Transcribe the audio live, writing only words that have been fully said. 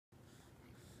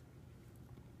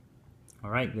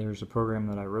Alright, there's a program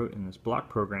that I wrote in this block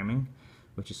programming,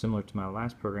 which is similar to my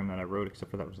last program that I wrote,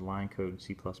 except for that was line code in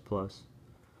C++.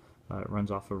 It runs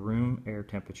off of room air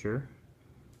temperature.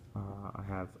 I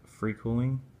have free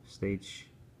cooling,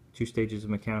 two stages of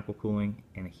mechanical cooling,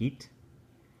 and a heat.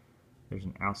 There's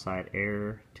an outside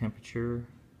air temperature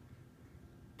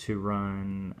to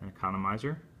run an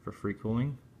economizer for free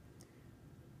cooling.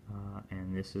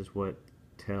 And this is what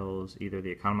tells either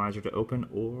the economizer to open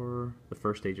or the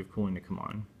first stage of cooling to come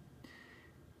on.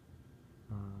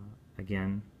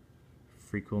 Again,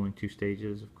 free cooling, two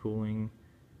stages of cooling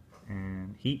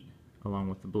and heat along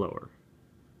with the blower.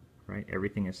 Right?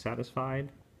 Everything is satisfied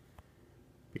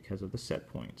because of the set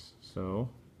points. So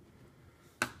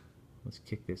let's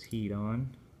kick this heat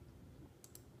on.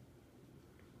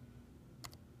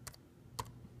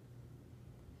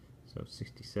 So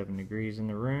 67 degrees in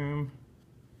the room.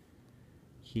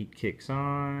 Heat kicks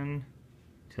on,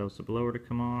 tells the blower to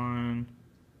come on.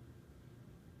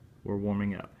 We're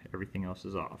warming up. Everything else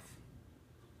is off.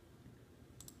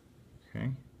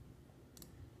 Okay.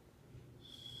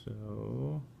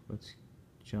 So let's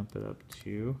jump it up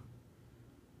to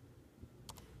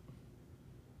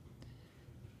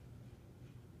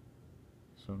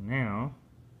now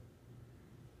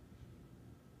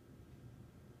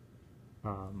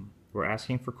we're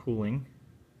asking for cooling,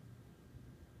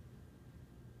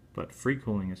 but free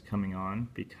cooling is coming on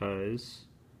because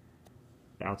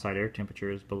the outside air temperature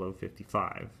is below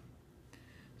 55.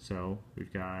 So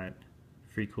we've got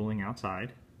free cooling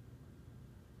outside.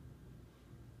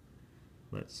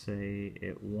 Let's say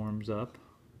it warms up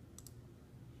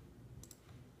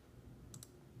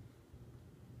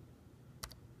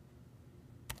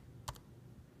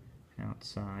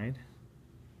outside.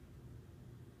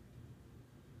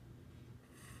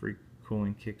 Free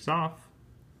cooling kicks off.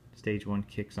 Stage 1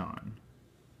 kicks on.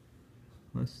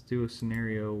 Let's do a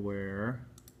scenario where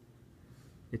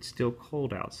it's still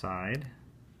cold outside,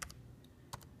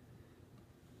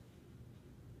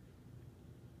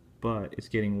 but it's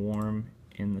getting warm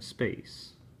in the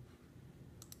space.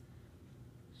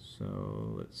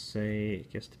 So let's say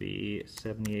it gets to be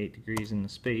 78 degrees in the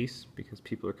space because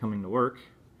people are coming to work.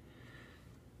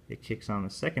 It kicks on the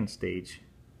second stage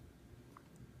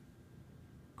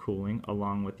cooling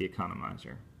along with the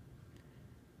economizer.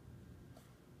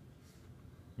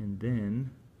 And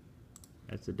then,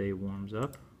 as the day warms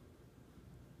up,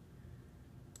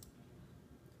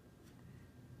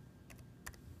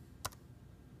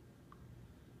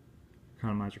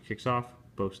 economizer kicks off,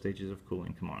 both stages of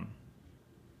cooling come on.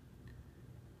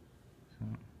 So,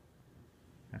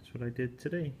 that's what I did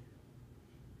today.